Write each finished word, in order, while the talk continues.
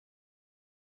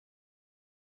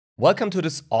Welcome to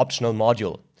this optional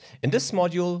module. In this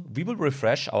module, we will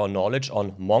refresh our knowledge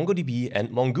on MongoDB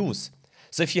and Mongoose.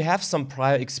 So if you have some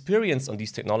prior experience on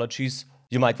these technologies,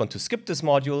 you might want to skip this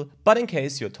module, but in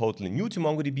case you're totally new to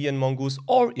MongoDB and Mongoose,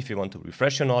 or if you want to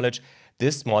refresh your knowledge,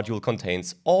 this module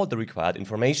contains all the required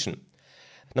information.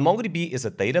 Now, MongoDB is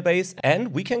a database,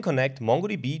 and we can connect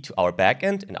MongoDB to our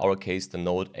backend, in our case the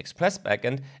Node Express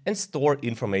backend, and store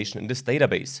information in this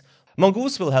database.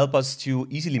 Mongoose will help us to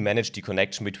easily manage the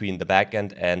connection between the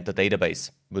backend and the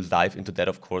database. We'll dive into that,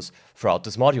 of course, throughout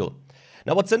this module.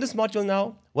 Now, what's in this module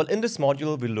now? Well, in this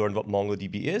module, we'll learn what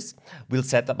MongoDB is. We'll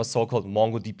set up a so-called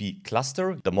MongoDB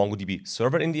cluster, the MongoDB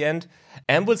server in the end,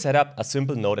 and we'll set up a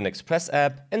simple Node and Express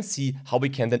app and see how we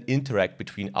can then interact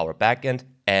between our backend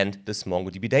and this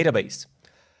MongoDB database.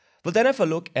 We'll then have a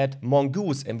look at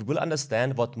Mongoose, and we will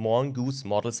understand what Mongoose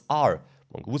models are.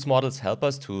 Mongoose models help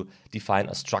us to define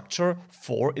a structure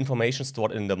for information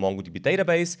stored in the MongoDB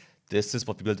database. This is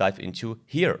what we will dive into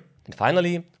here. And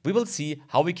finally, we will see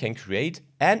how we can create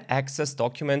and access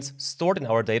documents stored in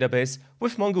our database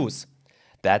with Mongoose.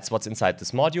 That's what's inside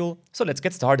this module, so let's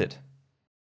get started.